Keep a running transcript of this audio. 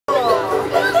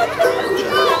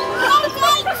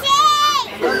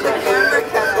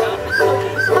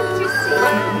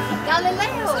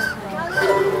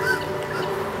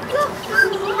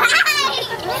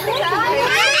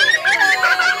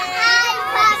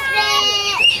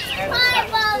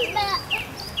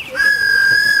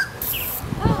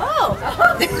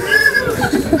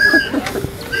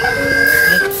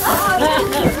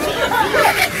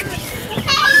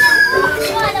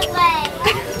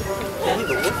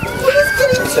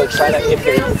So try to, if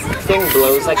the thing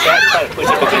blows like that, try to push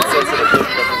it against it so the thing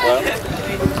doesn't blow.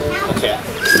 Okay.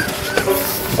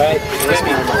 Alright,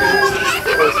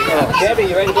 Debbie,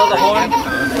 you ready to blow the horn?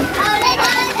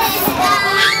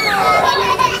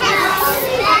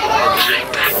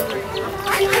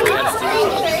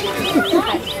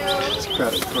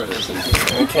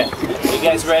 Okay, you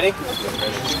guys ready?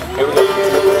 Here we go.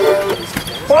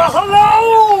 Well,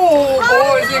 hello,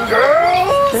 boys and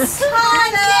girls!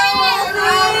 Hello,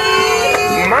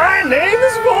 My name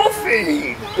is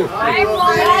Wolfie. I'm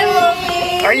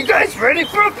Wolfie. Are you guys ready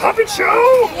for a puppet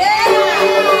show? Yeah!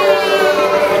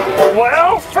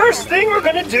 Well, first thing we're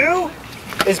gonna do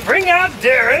is bring out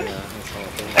Darren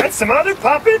and some other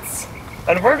puppets,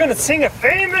 and we're gonna sing a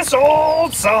famous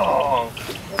old song.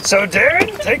 So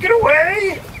Darren, take it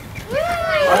away.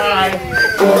 Hi.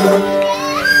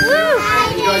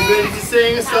 You guys ready to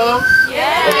sing a song?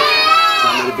 Yeah!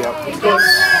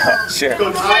 Sure.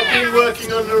 Because I've been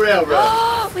working on the railroad.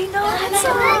 Oh, we know that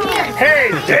song. Hey,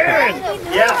 Darren.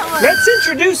 Yeah. Let's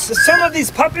introduce some of these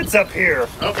puppets up here.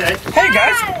 Okay. Hey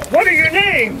guys, what are your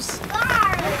names?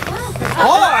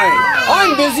 Hi,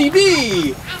 I'm Busy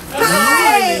Bee.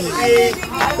 Hi!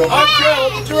 I'm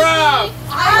Gerald the Giraffe.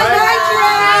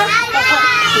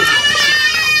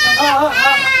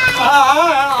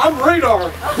 I'm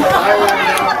Radar.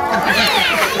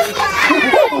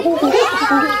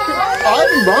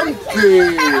 I'm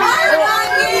Monkey.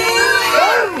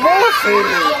 I'm Morphe.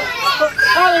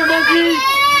 Hi, Monkey.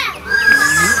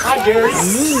 Hi, Gary.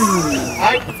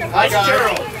 Hi,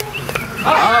 Gerald. Hi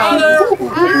there. Are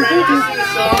you ready to sing a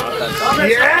song?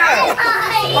 Yeah.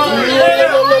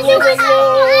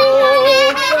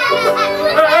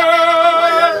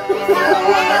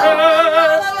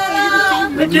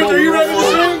 Mickey, are you ready to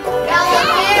sing?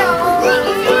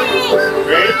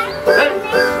 Ready?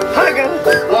 Hi guys.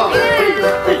 1, 2,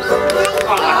 3.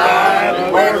 I'm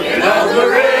working on the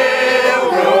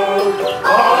railroad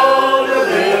all the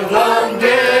livelong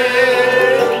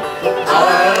day.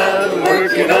 I'm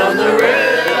working on the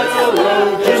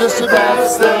railroad just to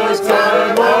pass the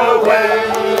time away.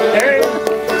 Hey,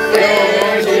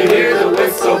 can't you hear the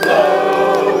whistle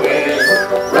blowing?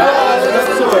 Rise up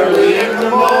so early in the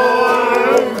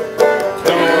morning.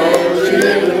 Don't you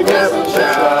hear the castle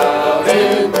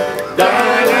shouting?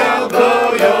 Down now, blow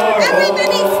your horn.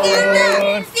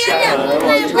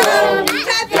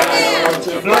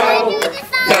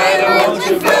 Dinah, won't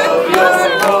you blow your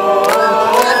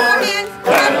horn?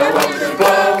 Dinah, won't you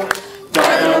blow?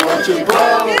 Dinah, won't you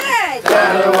blow?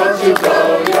 Dinah, won't you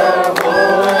blow your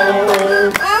horn?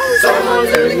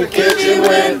 Someone's in the kitchen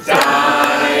with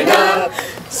Dinah.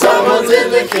 Someone's in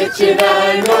the kitchen, I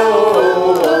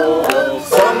know.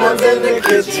 Someone's in the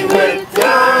kitchen with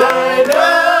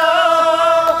Dinah.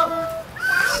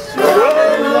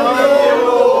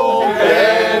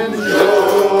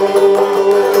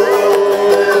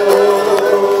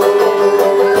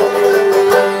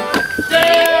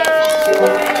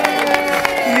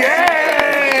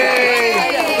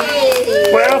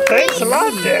 Thanks a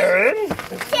lot, Darren.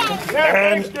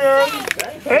 And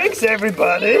thanks,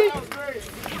 everybody.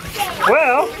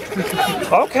 Well,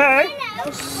 okay.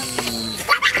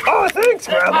 Oh, thanks,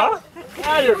 Grandma.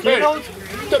 Hi there, kiddos.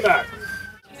 Get back.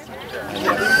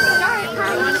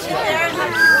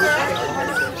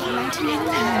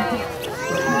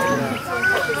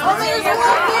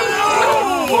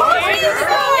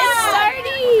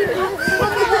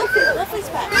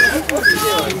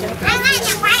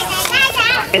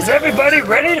 Is everybody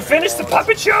ready to finish the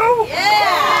puppet show?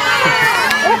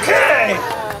 Yeah! Okay.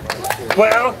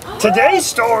 Well, today's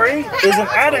story is an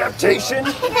adaptation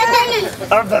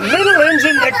of The Little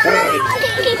Engine That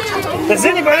Could. Does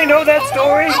anybody know that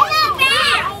story?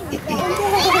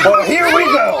 Well, here we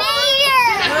go.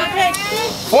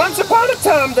 Once upon a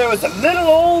time, there was a little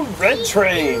old red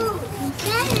train.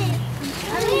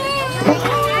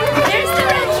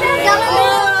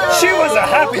 She was a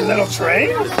happy little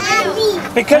train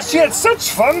because she had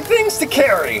such fun things to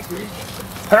carry.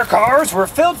 Her cars were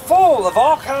filled full of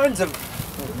all kinds of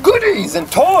goodies and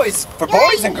toys for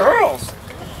boys and girls.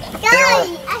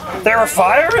 There were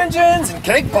fire engines and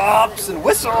cake pops and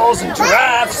whistles and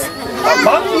giraffes, a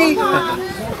monkey,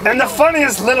 and the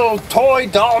funniest little toy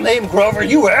doll named Grover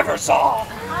you ever saw.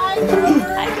 Hi,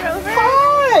 Grover.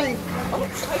 Hi.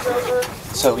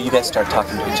 So you guys start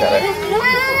talking to each other.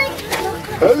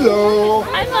 Hello.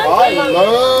 I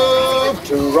love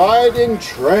to ride in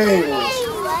trains.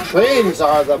 Trains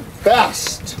are the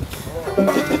best.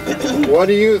 What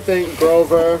do you think,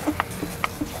 Grover?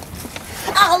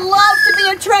 I love to be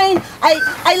a train.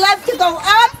 I love to go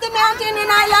up the mountain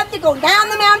and I love to go down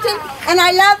the mountain and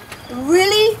I love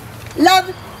really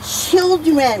love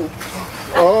children.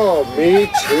 Oh, me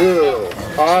too.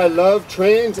 I love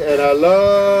trains and I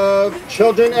love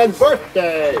children and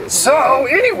birthdays. So,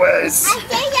 anyways,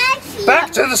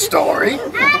 back to the story.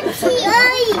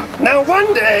 Now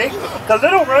one day, the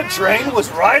little red train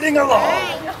was riding along,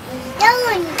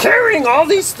 carrying all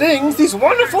these things, these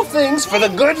wonderful things for the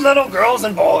good little girls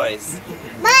and boys.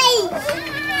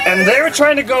 And they were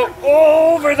trying to go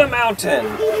over the mountain.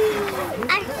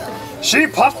 She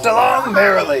puffed along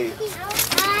merrily.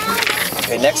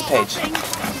 Okay, next page.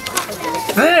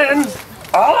 Then,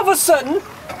 all of a sudden,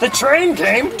 the train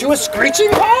came to a screeching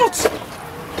halt.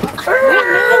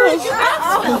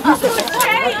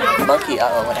 Monkey,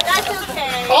 what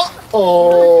happened?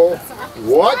 Uh-oh.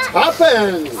 What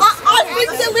happened? I think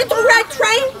the little red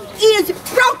train is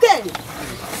broken.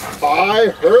 I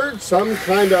heard some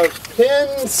kind of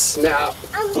pin snap.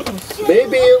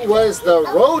 Maybe it was the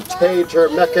rotator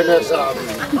mechanism.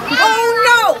 Oh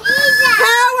no!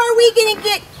 How are we going to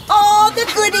get all the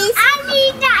goodies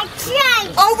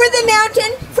over the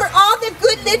mountain for all the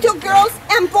good little girls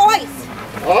and boys?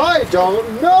 I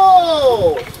don't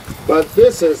know. But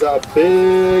this is a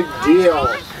big deal.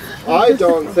 I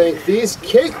don't think these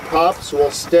cake pops will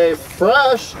stay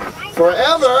fresh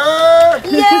forever.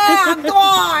 Yeah,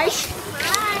 gosh.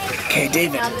 Okay,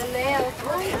 David.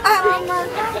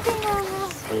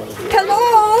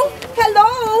 Hello?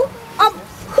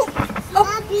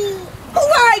 Who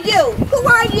are you? Who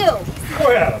are you?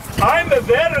 Well, I'm a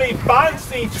very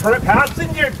fancy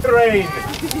passenger train.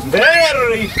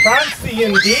 Very fancy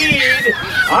indeed.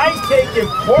 I take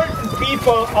important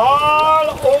people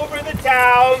all over the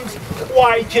towns.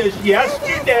 Why, just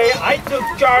yesterday I took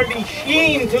Charlie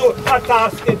Sheen to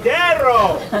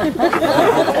Atascadero.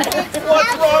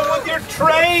 What's wrong with your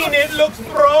train? It looks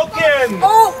broken.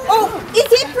 Oh,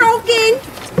 is it broken?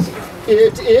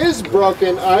 It is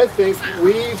broken. I think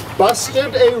we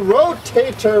busted a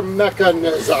rotator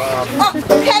mechanism.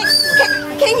 Okay,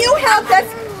 can you help us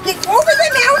get over the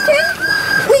mountain?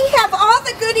 We have all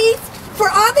the goodies for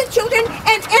all the children,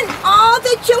 and all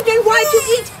the children want to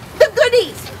eat the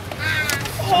goodies.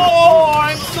 Oh,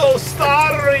 I'm so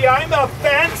sorry. I'm a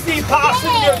fancy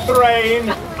passenger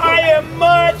train. I am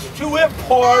much too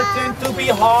important to be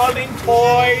hauling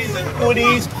toys and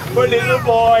goodies for little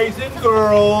boys and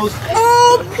girls.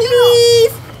 Oh,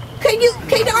 please! Can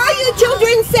all you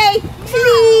children say,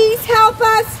 please help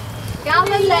us?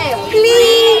 Galileo.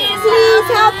 Please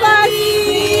help us.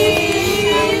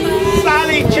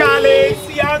 Sally Charlie,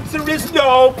 the answer is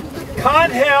no.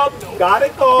 Can't help. Gotta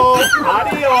go.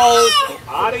 Adios.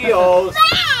 Adios.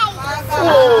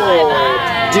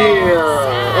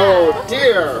 Oh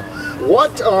dear.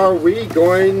 What are we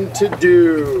going to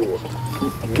do?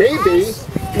 Maybe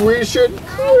we should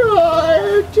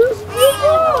cry. Just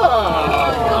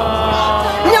cry.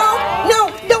 No,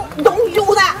 don't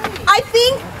do that. I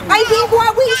think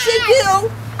what we should do,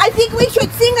 I think we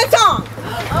should sing a song.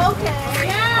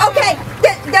 Okay,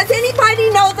 does anybody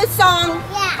know the song?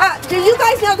 Do you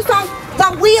guys know the song,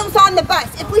 The Wheels on the Bus?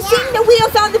 If we sing The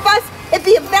Wheels on the Bus, it'd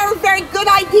be a very, very good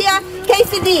idea,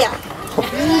 quesadilla.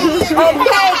 Okay,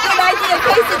 good idea,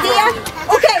 quesadilla.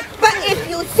 Okay, but if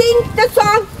you sing the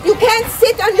song, you can't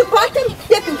sit on the bottom.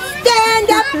 You have to stand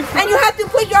up, and you have to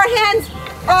put your hands,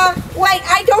 wait,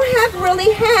 I don't have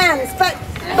really hands, but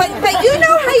you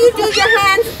know how you do your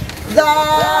hands.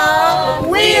 The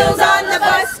wheels on the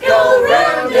bus go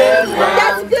round and round.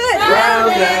 That's good.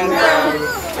 Round and round,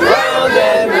 round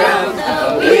and round.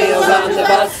 The wheels on the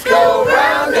bus go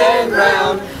round and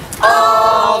round,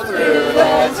 all through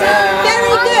the town.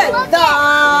 Very good. The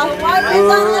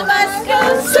wheels on the bus go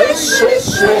Swish, swish,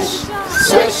 swish,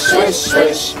 swish, swish,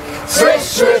 swish, swish,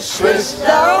 swish, swish.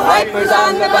 The Wipers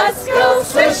on the bus go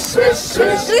swish, swish,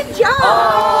 swish, Good job.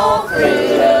 all through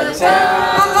the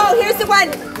town. Oh, here's the one.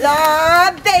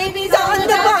 The babies on the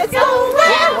bus go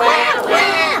wow, wow,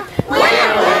 wow, wow,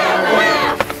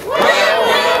 wow,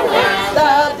 wow, wow. The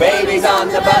Babies on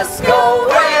the bus go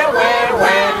wah, wah,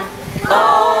 wah,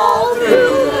 all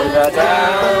through the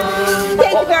town.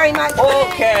 Thank you very much.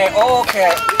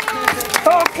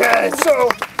 Okay,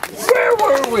 so where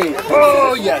were we?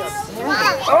 Oh yes.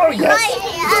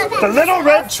 The little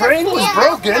red train was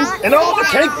broken and all the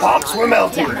cake pops were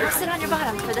melting. Sit on your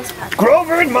bottom for this part.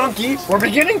 Grover and Monkey were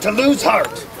beginning to lose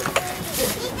heart.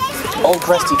 Old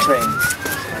crusty train.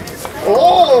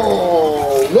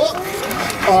 Oh, look,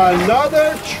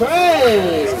 another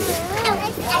train.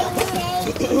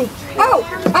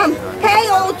 Hey,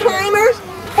 old timers.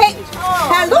 Hey,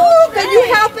 hello, can you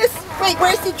help us? Wait,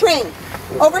 where's the train?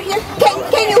 Over here?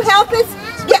 Can you help us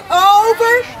get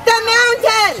over the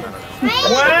mountain?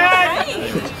 What?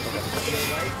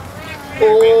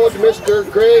 old Mr.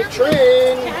 Gray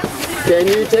Train, can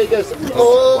you take us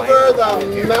over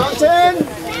the mountain?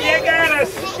 You gotta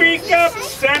speak up,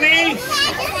 Sonny.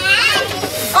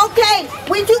 Okay,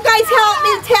 would you guys help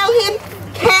me tell him,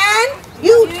 can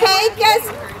you take us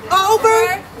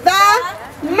over the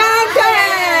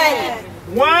mountain?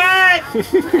 What? The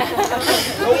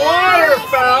water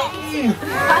fountain?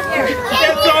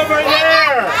 It's over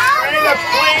there, right the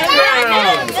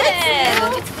playground.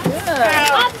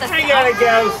 Well, I gotta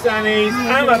go, Sonnies.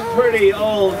 I'm a pretty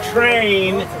old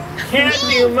train. Can't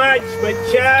do much but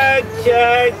chug,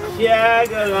 chug,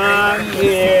 chug along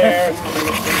here.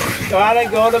 Gotta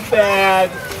go to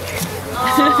bed.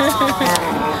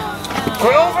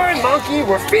 Grover and Monkey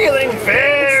were feeling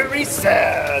very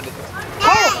sad.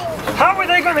 How are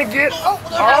they gonna get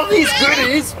all these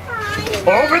goodies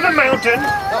over the mountain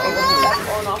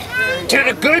to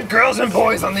the good girls and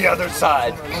boys on the other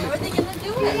side?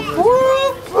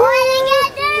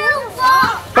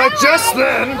 But just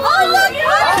then,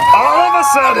 all of a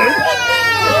sudden,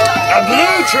 a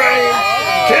blue train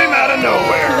came out of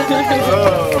nowhere.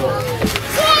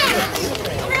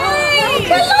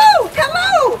 Hello,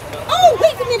 hello. Oh,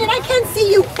 wait a minute, I can't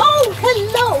see you. Oh,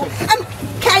 hello.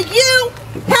 Can you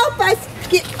help us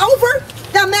get over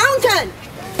the mountain?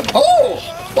 Oh,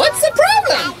 what's the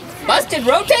problem? Busted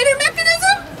rotator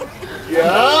mechanism?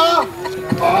 Yeah,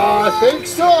 I think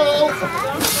so.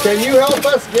 Can you help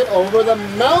us get over the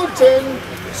mountain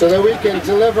so that we can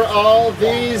deliver all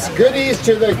these goodies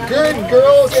to the good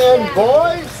girls and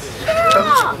boys?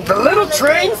 The little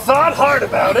train thought hard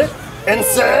about it and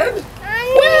said,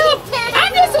 Well,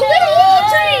 I'm just a little old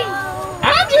train.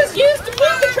 I'm just used to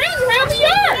moving the trains around the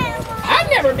yard. I've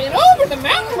never been over the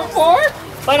mountain before,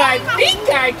 but I think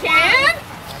I can.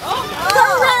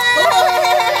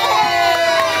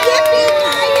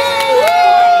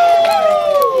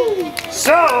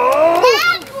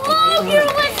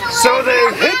 So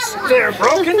they hitched their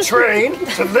broken train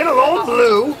to little old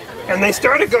Blue, and they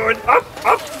started going up,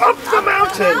 up, up the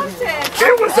mountain.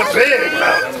 It was a big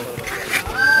mountain.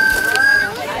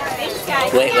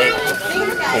 Wait.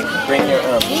 Hey, bring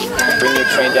your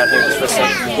train down here just for a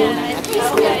second.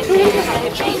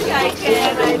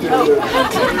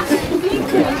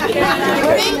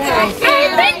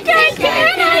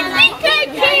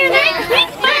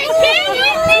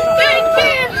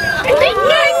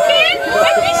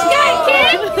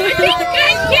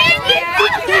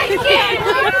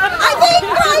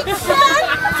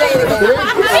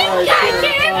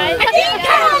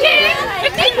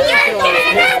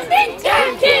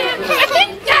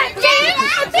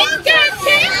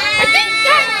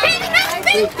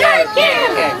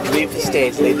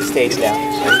 Leave the stage now.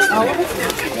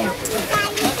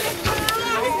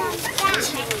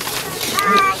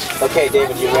 Okay,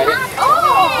 David, you ready?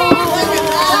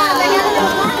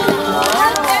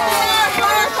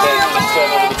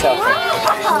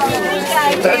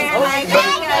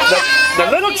 The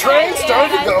little train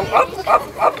started to go up, up,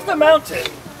 up the mountain.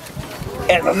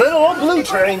 And the little old blue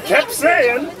train kept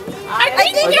saying, I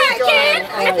think I can!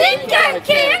 I think I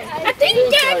can! I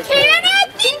think I can! I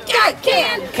think I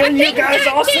can! Can you guys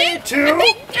all say it too? I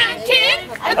think I can!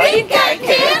 I think I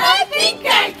can! I think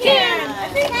I can!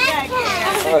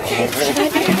 Okay.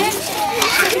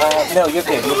 No, you're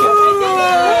good. You're good.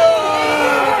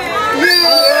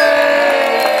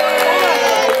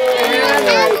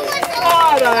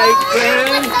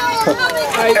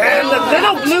 And the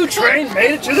little blue train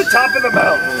made it to the top of the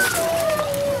mountain.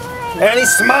 And he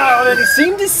smiled and he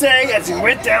seemed to say as he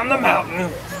went down the mountain,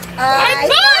 I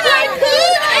thought I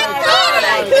could! I thought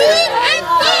I could! I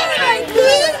thought I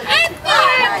could! I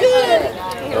thought I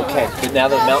could! Okay, but now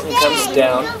the mountain comes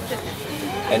down,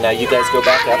 and now you guys go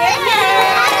back up.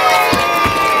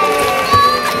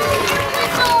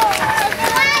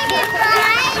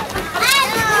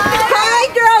 Hi,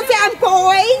 girls and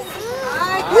boys.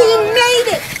 We made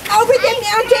it over the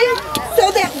mountain so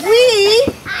that we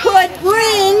could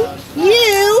bring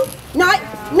you,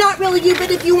 not really you,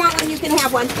 but if you want one, you can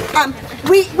have one.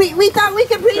 We thought we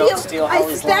could bring you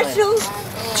a special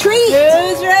treat.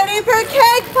 Who's ready for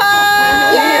cake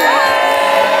pop? Yeah!